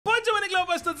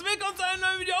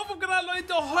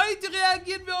Heute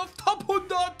reagieren wir auf Top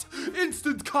 100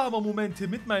 Instant Karma Momente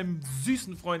mit meinem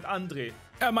süßen Freund André.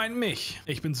 Er meint mich.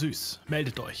 Ich bin süß.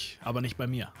 Meldet euch, aber nicht bei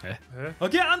mir. Hä?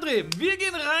 Okay, André, wir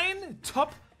gehen rein.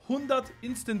 Top 100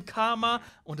 Instant Karma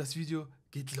und das Video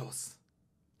geht los.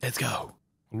 Let's go.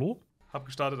 Hallo? Hab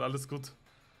gestartet, alles gut.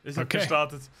 Ich hab Okay.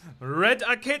 gestartet. Red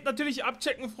Arcade natürlich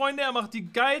abchecken, Freunde. Er macht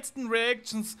die geilsten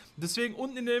Reactions. Deswegen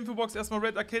unten in der Infobox erstmal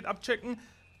Red Arcade abchecken.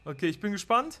 Okay, ich bin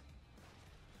gespannt.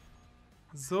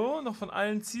 So, noch von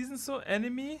allen Seasons so.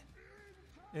 Enemy.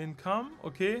 Income,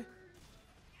 okay.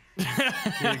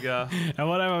 Digga. Er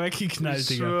wurde einmal weggeknallt, Ich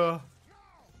Digga. schwör.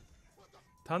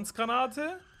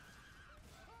 Tanzgranate.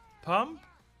 Pump.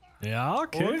 Ja,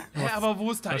 okay. Hä, aber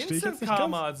wo ist da Versteh ich Instant jetzt nicht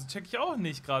Karma? ganz. Also check ich auch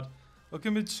nicht gerade.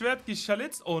 Okay, mit Schwert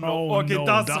geschalitzt. Oh no. Oh Okay, no,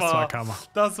 das das war war Karma.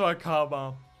 Das war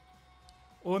Karma.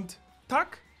 Und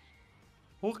tack.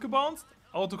 Hochgebounced.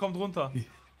 Auto kommt runter.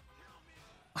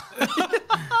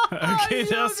 Okay,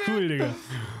 das ist cool, Digga.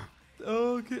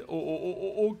 Okay.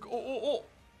 Oh.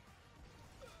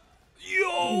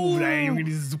 Yo! Ey, Junge,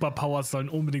 diese Superpowers sollen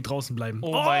unbedingt draußen bleiben.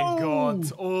 Oh mein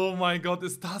Gott. Oh mein Gott,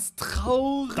 ist das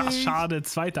traurig. Das ist schade.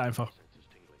 Zweiter einfach.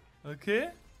 Okay.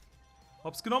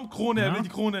 Hops genommen. Krone, er Ja. will die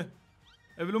Krone.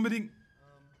 Er will unbedingt.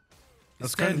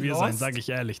 Das Ist der könnten wir sein, lost? sag ich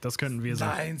ehrlich. Das könnten wir sein.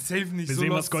 Nein, safe nicht. Wir so sehen,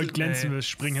 was lost- Gold glänzen Nee. will.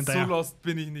 Springen hinterher. So lost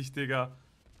bin ich nicht, Digga.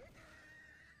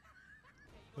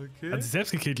 Okay. Hat sich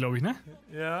selbst gekillt, glaube ich, ne?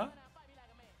 Ja.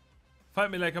 Fight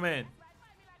me like a man.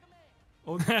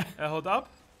 Und er haut ab.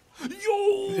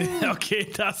 Jo!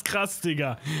 Okay, das ist krass,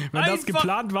 Digga. Wenn das Einfach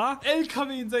geplant war.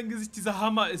 LKW in sein Gesicht. Dieser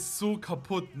Hammer ist so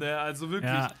kaputt, ne? Also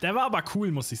wirklich. Ja, der war aber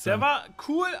cool, muss ich Der sagen. war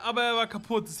cool, aber er war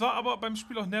kaputt. Es war aber beim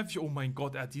Spiel auch nervig. Oh mein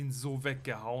Gott, er hat ihn so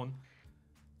weggehauen.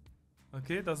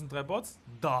 Okay, da sind 3 Bots.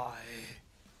 Die.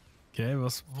 Okay,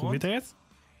 was probiert er jetzt?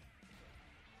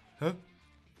 Hä?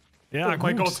 Ja, Oh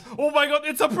mein Gott. Oh mein Gott,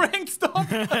 it's a prank, stop.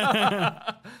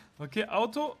 Okay,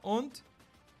 Auto und...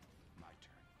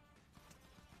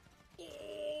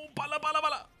 Oh,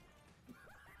 Baller.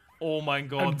 Oh mein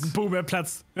Gott. Boom, er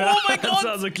platzt. Oh mein Das Gott.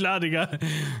 war so klar, Digga.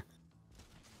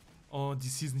 Oh, die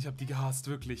Season, ich hab die gehasst,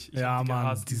 wirklich. Ich Ja, hab die Mann,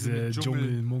 gehasst, diese mit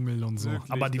Dschungel, Mungel und so.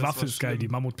 Wirklich, Aber die das Waffe war ist geil, schlimm. die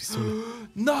Mammutpistole.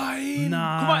 Nein!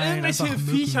 Nein, Guck mal, irgendwelche einfach Mücken,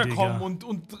 Viecher Digga. kommen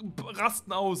und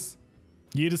rasten aus.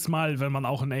 Jedes Mal, wenn man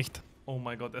auch in echt. Oh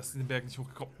mein Gott, er ist den Berg nicht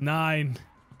hochgekommen. Nein.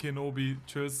 Okay, Nobi,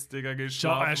 tschüss, Digga, geh Schau,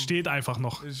 schlafen. er steht einfach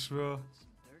noch. Ich schwör.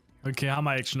 Okay,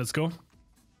 Hammer-Action, let's go.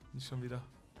 Nicht schon wieder.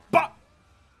 Bah!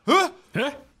 Hä?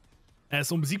 Hä? Er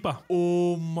ist unbesiegbar.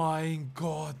 Oh mein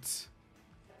Gott.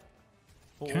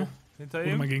 Oh, Okay. hinter ihm.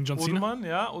 Oduman gegen John Cena. Oduman,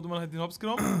 ja. Oduman hat den Hops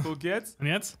genommen. Guck jetzt. Und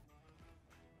jetzt?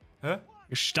 Hä?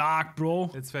 Stark,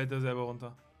 Bro. Jetzt fällt er selber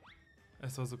runter.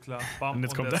 Es war so klar. Bam. Und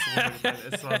jetzt kommt er ist runtergefallen.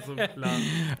 Es war so klar.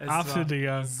 Es Affe, war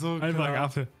Digga. So Einfach klar.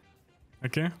 Affe.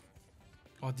 Okay.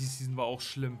 Oh, die Season war auch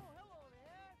schlimm.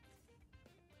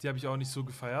 Die habe ich auch nicht so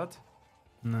gefeiert.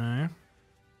 Nein.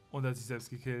 Und er hat sich selbst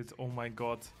gekillt. Oh mein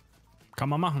Gott. Kann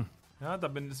man machen. Ja, da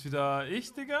bin es wieder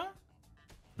ich, Digga.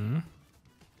 Mhm.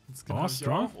 Das Oh, hab ich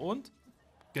strong. auch. Und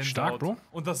Gänsehaut. Stark, Bro.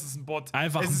 Und das ist ein Bot.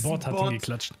 Einfach Es ein ist Bot hat ihn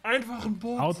geklatscht. Einfach ein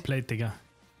Bot. Outplayed, Digga.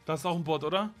 Das ist auch ein Bot,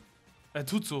 oder? Er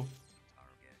tut so.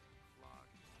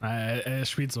 Er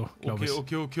spielt so, glaube ich.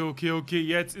 Okay.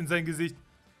 Jetzt in sein Gesicht.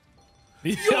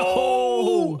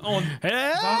 Jo! Und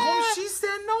Hä? warum schießt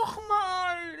er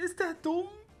nochmal? Ist der dumm?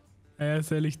 Er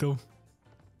ist ehrlich dumm.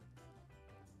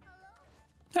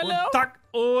 Und tack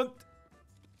und...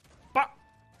 Ba.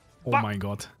 Oh Ba. mein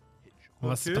Gott.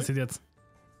 Was Okay. passiert jetzt?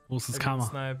 Wo ist das Er gibt Karma?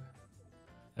 Snipe.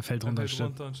 Er fällt Er runter, fällt stimmt.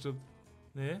 runter und stirbt.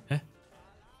 Nee. Hä?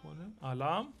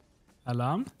 Alarm.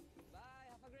 Alarm?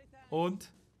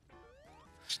 Und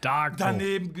Stark, Bro.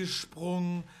 daneben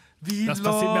gesprungen. Wie Das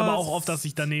passiert mir aber auch lost. oft, dass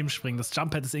ich daneben springe. Das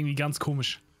Jumppad ist irgendwie ganz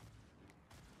komisch.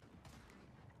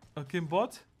 Okay, ein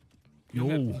Bot. Jo.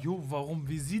 Jo, warum?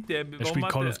 Wie sieht der? Er spielt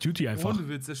Call of Duty einfach. Ohne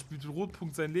Witz, er spielt mit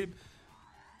Rotpunkt sein Leben.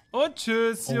 Und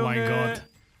tschüss, Oh Junge. mein Gott.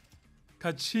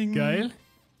 Katsching. Geil.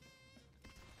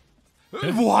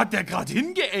 Wo hat der gerade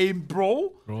hingeaimt,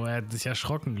 Bro? Bro, er hat sich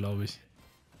erschrocken, glaube ich.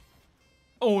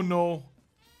 Oh no.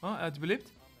 Ah, er hat überlebt.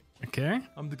 Okay.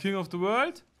 I'm the king of the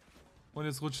world. Und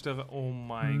jetzt rutscht er. Oh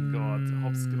mein Gott.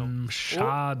 Hops genommen.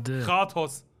 Schade. Oh,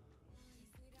 Kratos.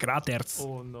 Kraters.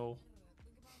 Oh no.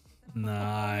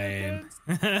 Nein.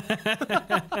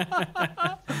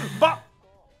 Bah!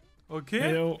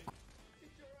 Okay. Jo.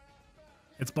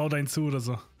 Jetzt baut einen zu oder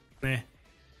so. Nee.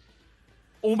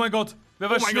 Oh mein Gott. Wer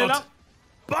war Oh mein schneller? Gott.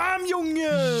 Bam,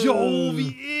 Junge! Yo,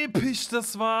 wie episch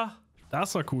das war.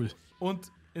 Das war cool.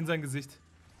 Und in sein Gesicht.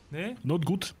 Nee. Not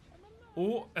gut.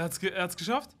 Oh, er hat's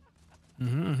geschafft.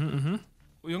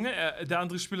 Oh, Junge, der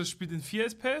andere Spieler spielt in 4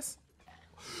 FPS.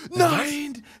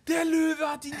 Nein! Der Löwe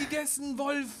hat ihn gegessen!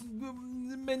 Wolf,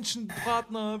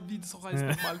 Menschenpartner, wie das auch heißt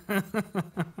nochmal.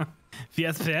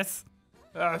 Fest.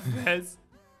 Fest.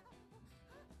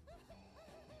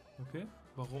 Okay,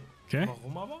 warum? Okay.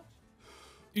 Warum aber?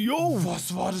 Jo!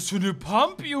 Was war das für eine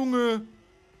Pump, Junge?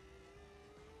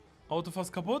 Auto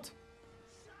fast kaputt?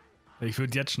 Ich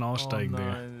würde jetzt schon aussteigen,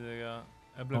 Digga. Nein, Digga.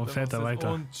 Er bleibt fährt er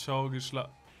weiter. Und schau,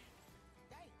 geschlagen.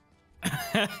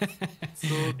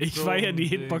 Ich feiere die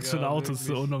Hitbox von Autos,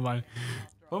 so unnormal.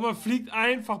 Und man fliegt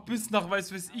einfach bis nach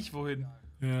weiß ich wohin.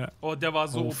 Ja. Oh, der war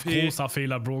so OP. Großer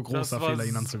Fehler, Bro, großer Fehler,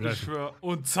 ihn anzugreifen. Ich schwör.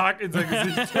 Und zack, in sein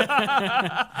Gesicht.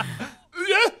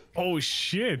 Oh,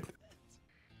 shit.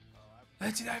 Er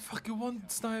hat ihn einfach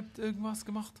gewone-sniped, irgendwas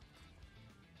gemacht.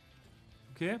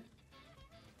 Okay.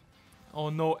 Oh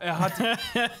no, er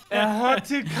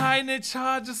hatte keine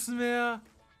Charges mehr.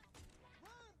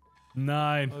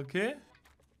 Nein. Okay.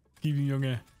 Gib ihm,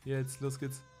 Junge. Jetzt, los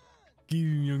geht's. Gib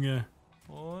ihm, Junge.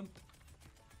 Und.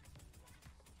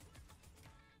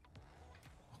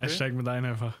 Okay. Er steigt mit ein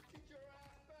einfach.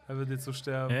 Er wird jetzt so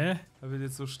sterben. Hä? Er wird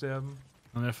jetzt so sterben.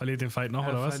 Und er verliert den Fight noch,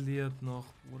 oder was? Er verliert noch,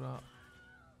 Bruder.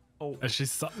 Oh. Er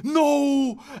schießt.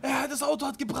 No! Das Auto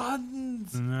hat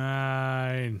gebrannt!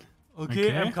 Nein.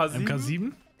 Okay, MK7.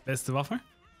 MK7. Beste Waffe.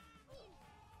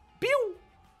 Piu!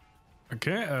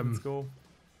 Okay, Let's go.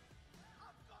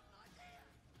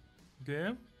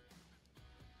 Okay.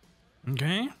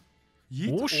 Okay. Yeet.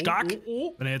 Oh, stark.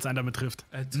 Oh. Wenn er jetzt einen damit trifft.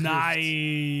 Er trifft.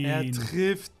 Nein. Er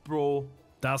trifft, Bro.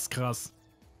 Das ist krass.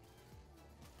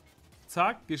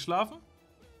 Zack, geschlafen.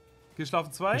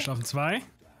 Geschlafen 2. Geschlafen 2.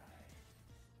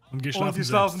 Und geschlafen, Und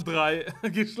geschlafen 3.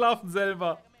 Geschlafen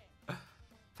selber.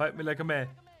 Fight me like a man.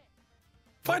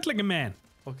 Fight like a man.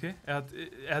 Okay, er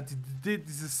hat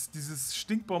dieses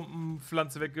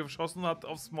Stinkbombenpflanze weggeschossen und hat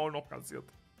aufs Maul noch kassiert.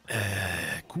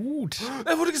 Gut.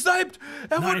 Er wurde gesniped!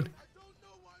 Nein.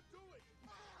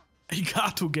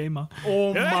 Igato Gamer.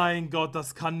 Oh mein Gott,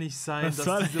 das kann nicht sein, Was dass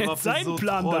war diese denn Waffe sein so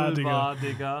Plan toll da, Digga? war,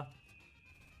 Digga.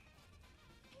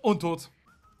 Und tot.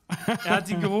 Er hat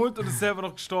ihn geholt und ist selber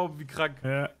noch gestorben, wie krank.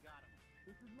 Ja.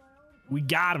 We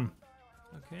got him.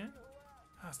 Okay.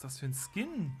 Was ist das für ein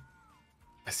Skin?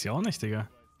 Weiß ich auch nicht, Digga.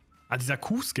 Ah, dieser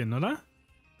Kuh-Skin, oder?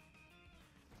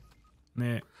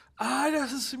 Nee. Ah,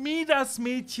 das ist das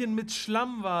Mädchen mit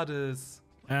Schlamm war das.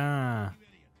 Ah.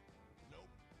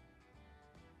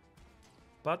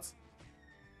 Batz.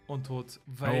 Und tot.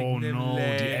 Oh no,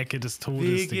 Lag. die Ecke des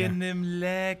Todes, Digga. Wegen nem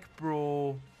Lag,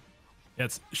 Bro.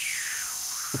 Jetzt.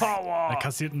 Power. Er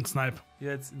kassiert einen Snipe.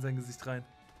 Jetzt in sein Gesicht rein.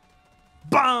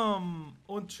 Bam!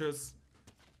 Und tschüss.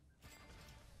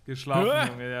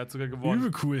 Geschlafen, Junge. Der hat sogar gewonnen.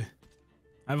 Übel cool.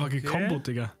 Einfach gekombot,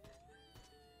 Digga.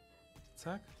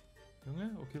 Zack.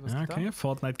 Junge, okay, was Ja, geht okay, da?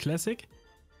 Fortnite Classic.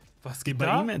 Was Geht geht bei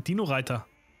da? ihm Dino-Reiter.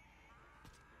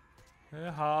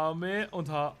 Hame und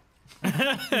H.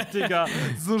 Digga,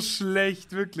 so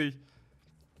schlecht, wirklich.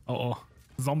 Oh, oh.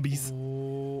 Zombies.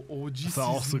 Oh, OG Das war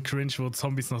auch so cringe, wo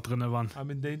Zombies noch drin waren.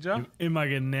 I'm in danger. Immer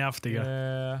genervt,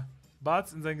 Digga.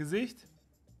 Bart's in sein Gesicht.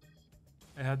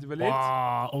 Er hat überlebt.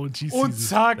 Boah, OG Und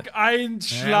zack, ein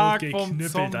Schlag und vom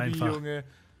geknüppelt Zombie, einfach. Junge.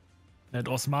 Er hat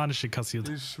Osmanische kassiert.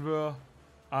 Ich schwör.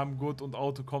 Arm gut und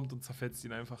Auto kommt und zerfetzt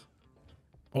ihn einfach.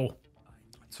 Oh.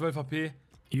 12 HP.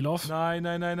 Heal-off. Nein,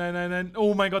 nein, nein, nein, nein, nein.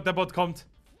 Oh mein Gott, der Bot kommt.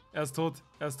 Er ist tot,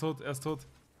 er ist tot, er ist tot.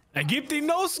 Er gibt ihn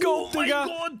No-Scope, Digga.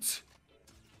 Gott!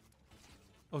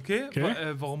 Okay,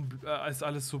 warum ist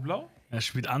alles so blau? Er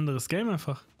spielt anderes Game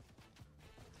einfach.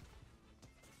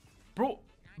 Bro,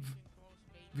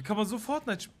 wie kann man so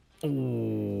Fortnite spielen?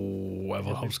 Oh, er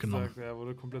wurde hops genommen. Er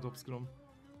wurde komplett hops genommen.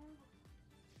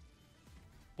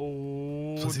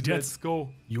 Oh, Was passiert let's jetzt? go.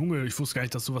 Junge, ich wusste gar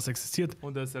nicht, dass sowas existiert.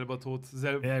 Und er ist selber tot.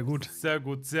 Ja, gut. Sehr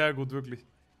gut, wirklich.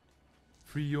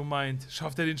 Free your mind.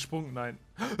 Schafft er den Sprung? Nein.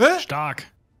 Stark.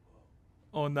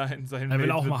 Oh nein, sein Er will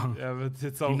Mate auch machen. Er wird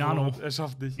jetzt auch Nano. rot. Er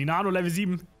schafft nicht. Nano Level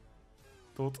 7.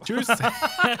 Tot. Tschüss.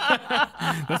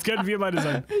 Das können wir beide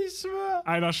sein. Ich schwör.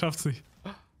 Einer schafft's nicht.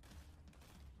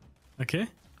 Okay.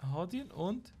 Er haut ihn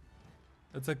und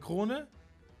jetzt der Krone.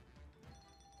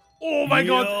 Oh mein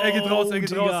Gott, er geht raus, er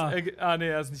geht Digga. raus. Nee,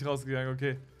 er ist nicht rausgegangen,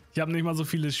 okay. Ich habe nicht mal so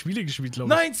viele Spiele gespielt,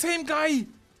 glaube ich. Nein, same guy.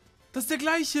 Das ist der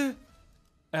gleiche.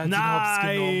 Er hat ihn hops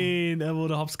genommen. Nein, er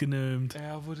wurde hops genommen.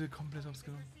 Er wurde komplett hops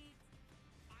genommen.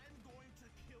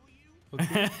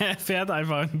 Okay. Er fährt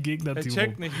einfach ein Er Gegner-Team.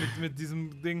 checkt nicht mit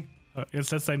diesem Ding.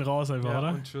 Jetzt lässt er ihn raus einfach, Ja, oder?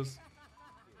 und tschüss.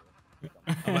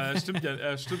 Aber er stimmt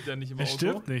ja nicht im Er Auto.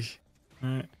 stirbt nicht.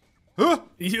 Nee. Hä?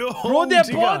 Jo, Bro, der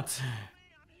Digga. Bot!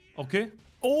 Okay.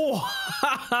 Oh!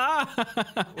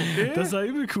 Okay. Das sah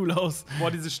übel cool aus.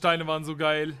 Boah, diese Steine waren so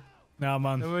geil. Ja,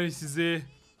 Mann. Wenn ich sie sehe.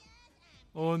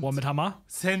 Und Boah, mit Hammer.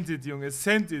 send it, Junge,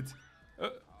 send it.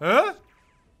 Hä?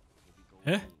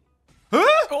 Hä?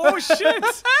 Oh, shit.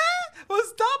 Was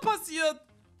ist da passiert?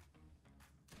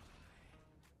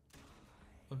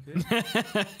 Okay.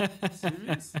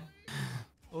 Serious?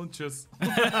 Und tschüss.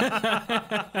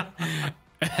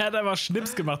 Er hat einfach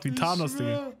Schnips gemacht, wie Thanos,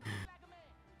 Digga.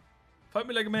 Fight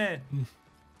me like a man.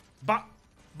 Ba,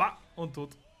 und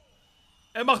tot.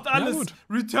 Er macht alles. gut.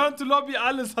 Return to Lobby,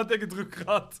 alles hat er gedrückt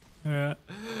gerade. Ja.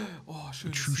 Oh,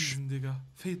 schöne Tschüss. Season, Digga.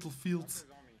 Fatal Fields.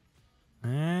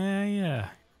 Ja.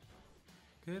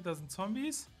 Okay, da sind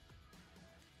Zombies.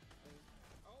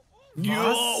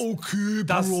 Ja, okay,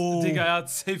 Das, Bro. Digga, er hat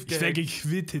safe Ich wär gehackt.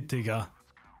 gequittet, Digga.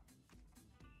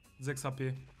 6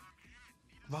 HP.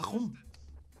 Warum?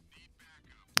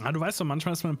 Ah, du weißt doch,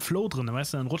 manchmal ist man im Flow drin,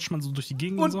 weißt du, dann rutscht man so durch die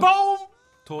Gegend und Und so. Baum!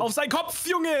 Tot. Auf seinen Kopf,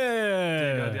 Junge!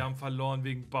 Digga, die haben verloren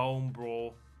wegen Baum,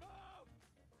 Bro.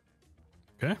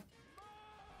 Okay.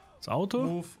 Das Auto?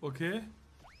 Move, okay.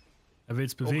 Er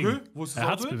will's bewegen. Okay, wo ist das Er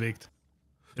hat's Auto? bewegt.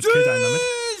 Jetzt killt er einen damit.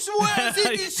 Wo er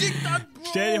sie geschickt hat, Bro!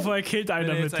 Stell dir vor, er killt einen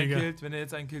Wenn er damit, jetzt einen Digga. killt, wenn er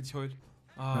jetzt einen killt, ich heul.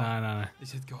 Ah, Nein.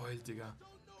 ich hätte geheult, Digga.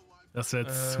 Das wäre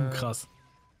zu krass.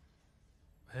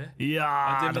 Hä?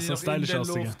 Ja, das sah sah stylisch aus,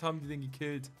 Digga. Luft, haben die den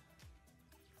gekillt.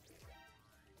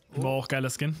 War auch geiler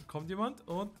Skin. Kommt jemand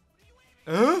und...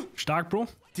 Stark, Bro.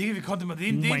 Digga, wie konnte man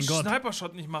den mein Gott.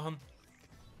 Sniper-Shot nicht machen?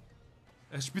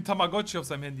 Er spielt Tamagotchi auf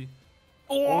seinem Handy.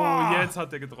 Oh, Oh, jetzt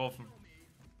hat er getroffen.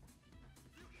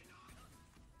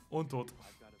 Und tot.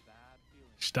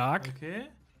 Stark. Okay.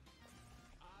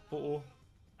 Oh.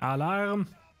 Alarm.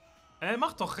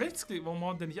 Mach doch Rechtsklick. Warum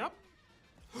haut der nicht ab?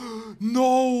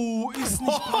 No, ist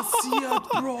nicht passiert,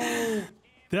 Bro.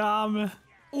 Der Arme.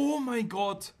 Oh mein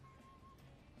Gott.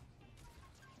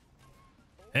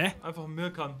 Hä? Einfach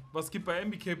Mirkan. Was gibt bei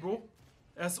MBK, Bro?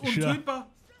 Er ist Ja. untötbar.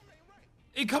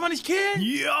 Ihn kann man nicht killen.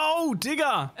 Yo,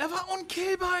 Digga. Er war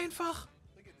unkillbar einfach.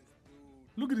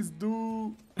 Look at this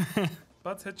dude.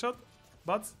 Butz, Headshot.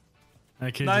 Butz.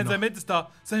 Er killt Nein, ihn sein noch. Mate ist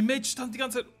da. Sein Mate stand die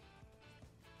ganze Zeit.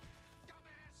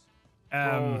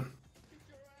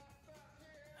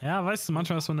 Ja, weißt du,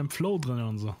 manchmal ist man im Flow drin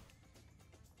und so.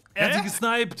 Er hat ihn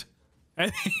gesniped.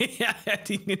 Ja, er hat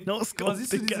ihn genoscoped, Aber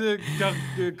siehst du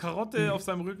diese Karotte auf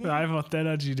seinem Rücken? Einfach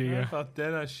Energy, Digga. Einfach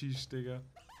Denner Shish, Digga.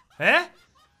 Hä?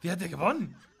 Wie hat der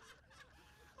gewonnen?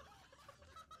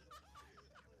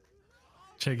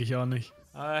 Check ich auch nicht.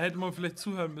 Hätte man vielleicht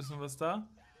zuhören müssen, was da?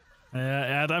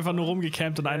 Er hat einfach nur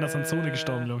rumgecampt und einer ist an Zone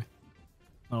gestorben, glaube ich.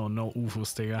 Oh no,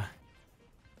 UFOs, Digga.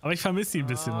 Aber ich vermisse ihn ein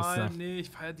bisschen, muss ich sagen. Nee, ich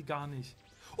feier die gar nicht.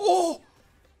 Oh!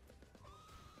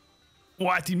 Oh,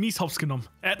 er hat die mies hops genommen.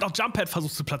 Er hat noch Jump-Pad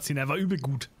versucht zu platzieren, er war übel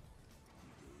gut.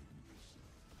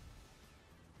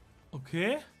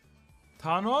 Okay.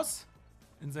 Thanos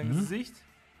in sein Gesicht.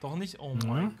 Doch nicht? Oh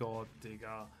mein Gott,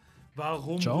 Digga.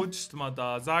 Warum rutscht man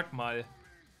da? Sag mal.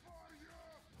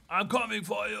 I'm coming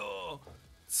for you.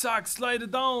 Zack, slide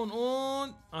down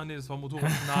und... Ah ne, das war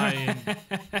Motorrad. Nein.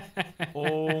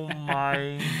 Oh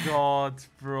mein Gott,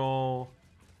 Bro.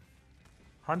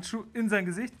 Handschuh in sein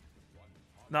Gesicht.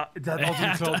 Na, der hat Auto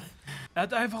geklaut. Er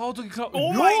hat einfach Auto geklaut.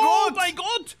 Oh mein Gott! Mein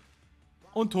Gott!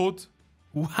 Und tot.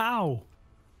 Wow.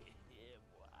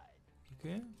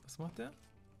 Okay, was macht der?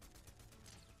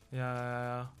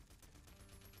 Ja.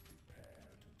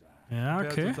 Ja,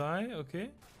 okay. Okay.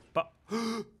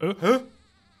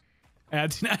 Er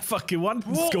hat ihn einfach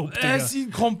gewone-scoped, Oh, Digga. er ist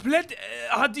ihn komplett,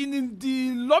 hat ihn in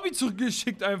die Lobby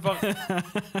zurückgeschickt einfach. Okay.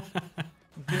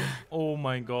 Oh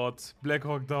mein Gott. Black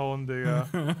Hawk down, Digga.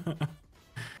 War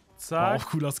Zack. auch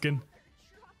cooler Skin.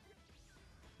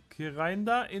 Okay, rein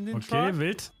da in den Okay, Truck.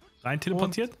 wild. Rein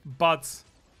teleportiert. Und Butz.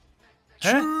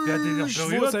 Hä? Wer hat den noch Wo ist er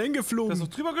berührt? Der ist hingeflogen? noch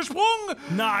drüber gesprungen.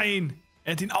 Nein!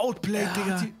 Er hat ihn outplayed,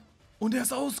 Digga. Und er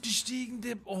ist ausgestiegen.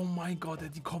 Oh mein Gott, er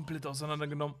hat die komplett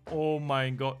auseinandergenommen. Oh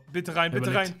mein Gott. Bitte rein, bitte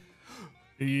Überlebt.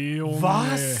 rein. Junge.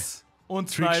 Was? Und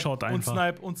Snipe, Trickshot und einfach.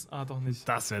 Snipe, und... Ah, doch nicht.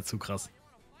 Das wäre zu krass.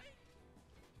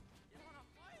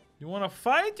 You wanna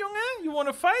fight, Junge? You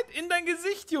wanna fight? In dein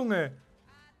Gesicht, Junge.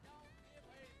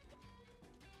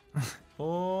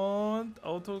 Und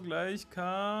Auto gleich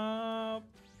Cup.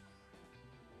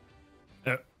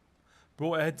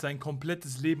 Bro, er hat sein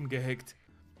komplettes Leben gehackt.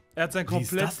 Er hat sein Wie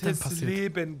ist das denn komplettes passiert?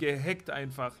 Leben gehackt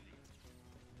einfach.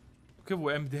 Okay, wo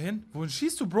er hin? Wohin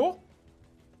schießt du, Bro?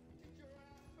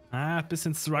 Ah,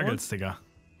 bisschen Struggles, Digga.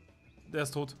 Der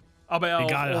ist tot. Aber er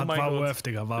Egal, auch. Oh mein war Gott. worth,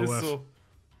 Digga, war Ist worth. so.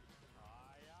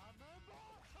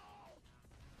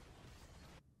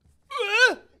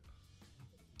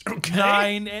 Okay.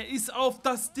 Nein, er ist auf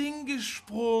das Ding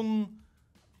gesprungen.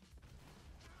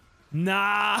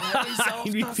 Nein, Er ist auf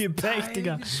wie das viel Pech, Teil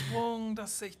Digga. gesprungen.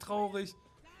 Das ist echt traurig.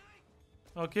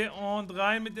 Okay, und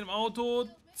rein mit dem Auto.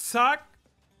 Zack.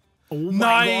 Oh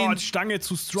mein Gott, Stange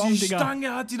zu strong, Digga. Die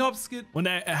Stange hat ihn hops get... Und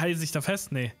er hält sich da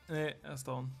fest? Nee. Nee, er ist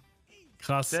down.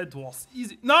 Krass. That was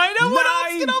easy. Nein, er wurde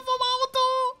hops genommen vom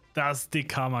Auto. Das ist dick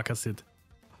Karma kassiert.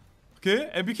 Okay,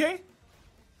 MBK.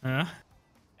 Ja.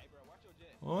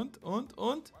 Und.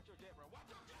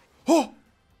 Oh!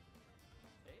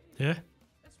 Ja?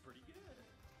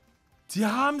 Die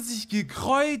haben sich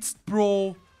gekreuzt,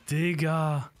 Bro.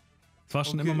 Digga. Das war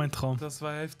schon immer mein Traum. Das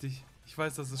war heftig. Ich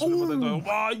weiß, das ist schon immer dein Traum.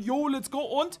 Wow, yo, let's go.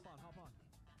 Und?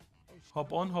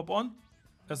 Hop on.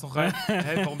 Er ist noch rein.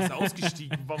 Hä, warum ist er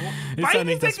ausgestiegen? Warum? Ist ja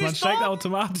nicht, dass man steigt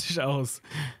automatisch aus.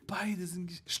 Beide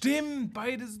sind Stimmt,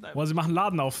 beide sind einfach... Boah, sie machen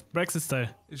Laden auf.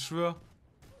 Brexit-Style. Ich schwör.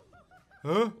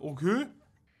 Hä? Okay.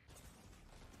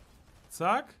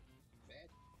 Zack.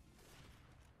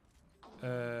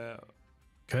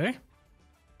 Okay.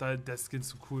 Der Skin ist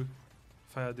so cool.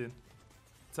 Feier den.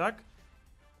 Zack.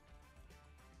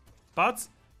 Batz.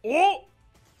 Oh!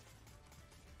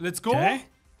 Let's go. Okay.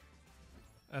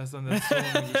 Er ist an der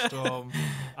Zone gestorben.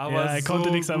 Aber ja, er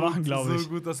konnte nichts mehr machen, glaube ich. So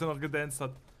gut, dass er noch gedanced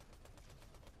hat.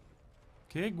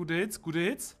 Okay, gute Hits.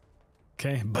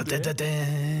 Okay.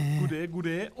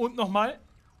 Gute. Und nochmal.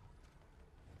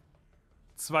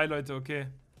 2 Leute, okay.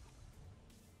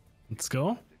 Let's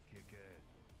go.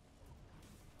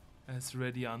 Er ist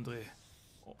ready, André.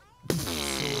 Oh.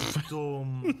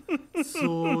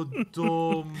 So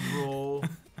dumm, Bro.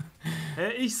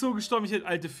 Hä, ich so gestorben, ich hätte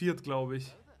alte Viert, glaube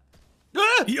ich.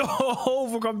 Jo,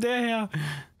 wo kommt der her?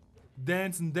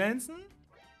 Dancen.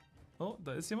 Oh,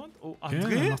 da ist jemand. Oh, André?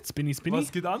 Okay, macht Spinny.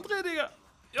 Was geht, André, Digga?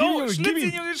 Jo, schlitz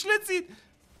ihn, Junge, schlitz ihn!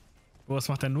 Oh, was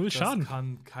macht der 0 Schaden? Das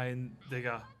kann kein,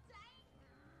 Digga.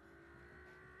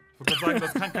 Ich wollte gerade sagen,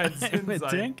 das kann kein Sinn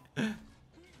sein.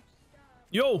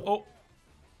 Jo! Oh.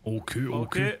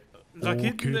 Okay.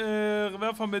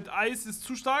 Raketenwerfer mit Eis ist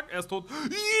zu stark. Er ist tot.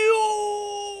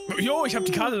 Jo, ich habe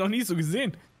die Karte noch nie so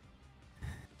gesehen.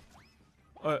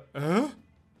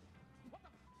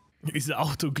 Diese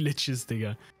Auto-Glitches,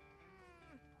 Digga.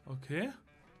 Okay.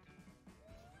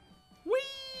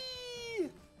 Whee!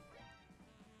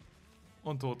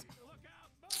 Und tot.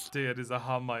 Digga, dieser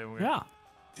Hammer, Junge. Ja.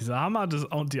 Dieser Hammer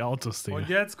und die Autos, Digga. Und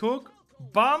jetzt guck.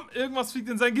 Bam, irgendwas fliegt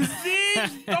in sein Gesicht.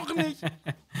 Doch nicht.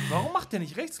 Warum macht der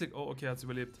nicht Rechtsklick? Oh, okay, er hat's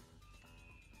überlebt.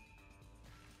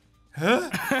 Hä?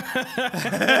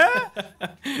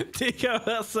 Digga,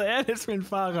 was soll er jetzt mit dem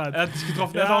Fahrrad? Er hat dich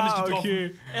getroffen, er hat auch nicht getroffen.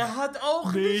 Okay. Er hat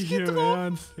auch nicht getroffen. Im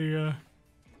Ernst, Digga.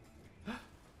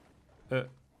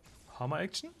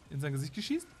 Hammer-Action? In sein Gesicht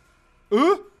geschießt?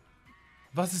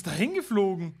 Was ist da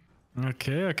hingeflogen?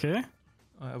 Okay.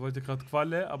 Er wollte gerade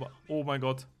Qualle, aber oh mein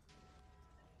Gott.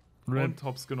 Und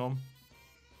Hops genommen.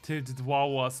 Tilted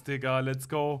Wawas, Digga, let's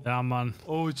go. Ja, Mann.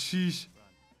 Oh, sheesh.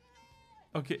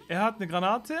 Okay, er hat eine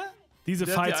Granate. Diese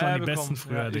Fights waren die besten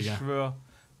früher, ja, Digga. Ich schwör.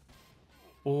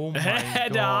 Oh mein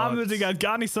Gott. Der arme Digga hat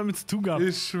gar nichts damit zu tun gehabt.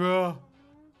 Ich schwör.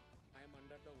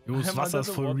 Jo, das Wasser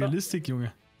ist voll realistisch,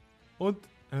 Junge. Und?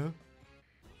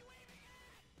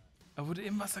 Er wurde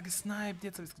im Wasser gesniped,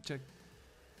 jetzt hab ich's gecheckt.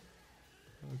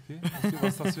 Okay, was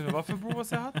ist das für eine Waffe, Bro,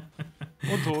 was er hat?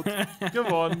 Und tot.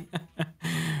 Gewonnen.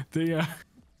 Digga.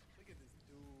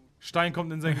 Stein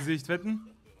kommt in sein Gesicht, wetten?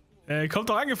 Kommt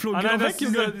doch angeflogen, nein, genau das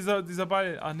weg, ist dieser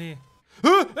Ball. Ah, nee.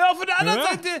 Auf der anderen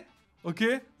Seite!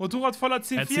 Okay, Motorrad voller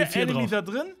C4, Enemy da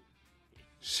drin.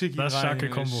 Schick ihn das rein, starke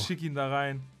Junge. Kombo. Schick ihn da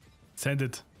rein. Send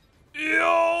it.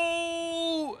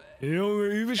 Yo! Junge,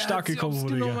 übel starke Kombo,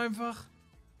 Digga. Einfach.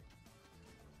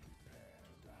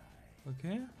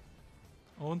 Okay.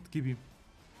 Und gib ihm.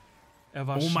 Er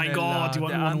war schneller. Oh mein Gott, die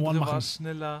wollten nur einen One machen. War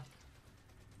schneller.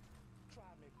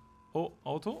 Oh,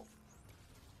 Auto?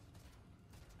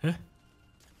 Hä?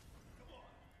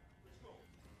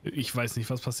 Ich weiß nicht,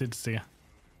 was passiert ist, Digga.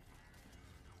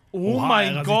 Oh Oha,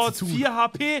 mein Gott, 4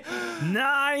 HP!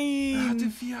 Nein! Er hatte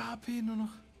 4 HP nur noch.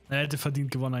 Er hätte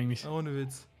verdient gewonnen eigentlich. Ohne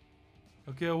Witz.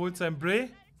 Okay, er holt sein Bray.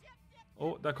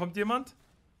 Oh, da kommt jemand.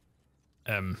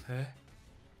 Hä?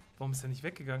 Warum ist er nicht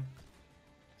weggegangen?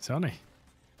 Ist ja auch nicht.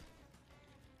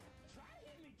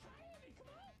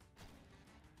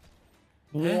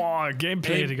 Boah,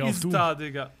 Gameplay, Digga, auf du. Da,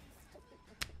 Digga.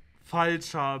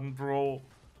 Fallschaden, Bro.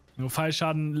 Nur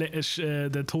Fallschaden,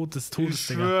 der Tod des Todes,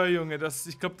 ich schwör, Junge,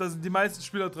 ich glaube, da sind die meisten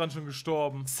Spieler dran schon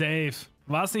gestorben. Safe.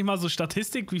 War es nicht mal so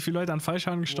Statistik, wie viele Leute an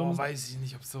Fallschaden gestorben sind? Weiß ich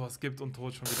nicht, ob es sowas gibt und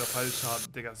tot schon wieder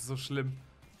Fallschaden. Digga, das ist so schlimm.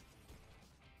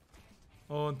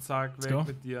 Und zack, weg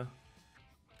mit dir.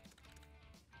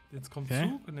 Jetzt kommt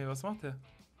Zug. Ne, was macht der?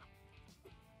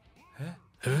 Hä?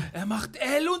 Er macht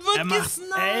L und wird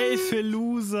gesniped! L für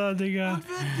Loser, Digga. Und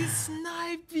wird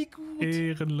gesniped, wie gut.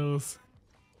 Ehrenlos.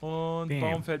 Und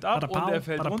Baum fällt ab und er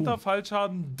fällt runter.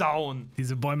 Fallschaden, down.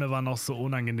 Diese Bäume waren auch so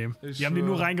unangenehm. Die haben die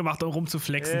nur reingemacht, um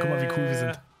rumzuflexen. Guck mal, wie cool wir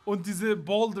sind. Und diese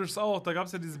Boulders auch. Da gab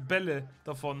es ja diese Bälle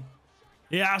davon.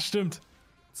 Ja, stimmt.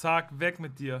 Zack, weg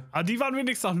mit dir. Aber die waren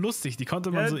wenigstens auch lustig. Die konnte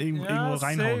man so irgendwo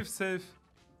reinhauen. Safe.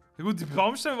 Ja gut, die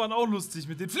Baumstämme waren auch lustig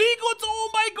mit den Fliegen und so.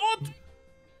 Oh mein Gott.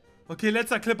 Okay,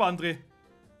 letzter Clip, André.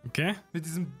 Okay. Mit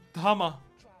diesem Hammer.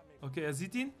 Okay, er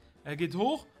sieht ihn. Er geht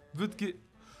hoch.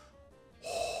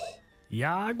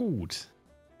 Ja, gut.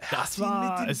 Das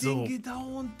war mit dem Ding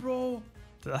gedownt, Bro.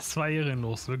 Das war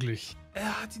ehrenlos, wirklich.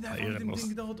 Er hat ihn einfach mit dem Ding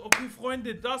gedownt. Okay,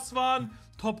 Freunde, das waren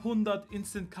Top 100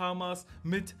 Instant Karmas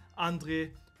mit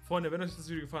André. Freunde, wenn euch das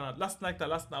Video gefallen hat, lasst ein Like da,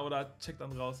 lasst ein Abo da, checkt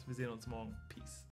dann raus. Wir sehen uns morgen. Peace.